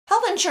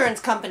insurance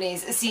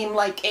companies seem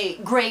like a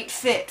great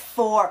fit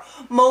for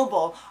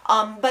mobile,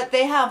 but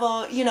they have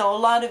a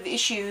lot of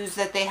issues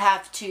that they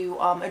have to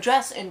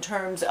address in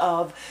terms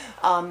of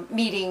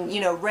meeting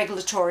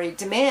regulatory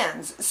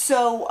demands.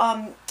 So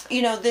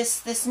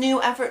this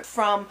new effort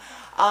from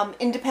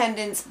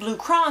Independence Blue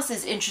Cross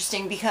is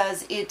interesting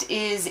because it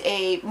is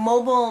a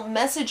mobile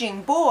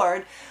messaging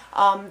board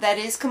that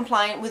is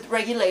compliant with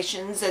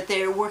regulations that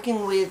they're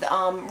working with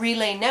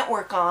Relay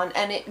Network on,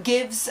 and it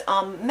gives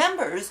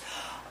members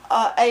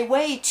a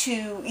way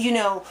to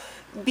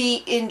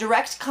be in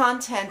direct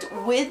contact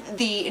with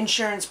the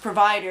insurance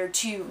provider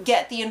to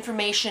get the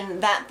information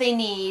that they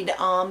need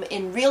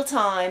in real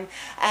time,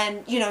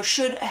 and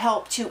should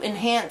help to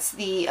enhance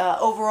the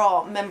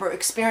overall member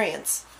experience.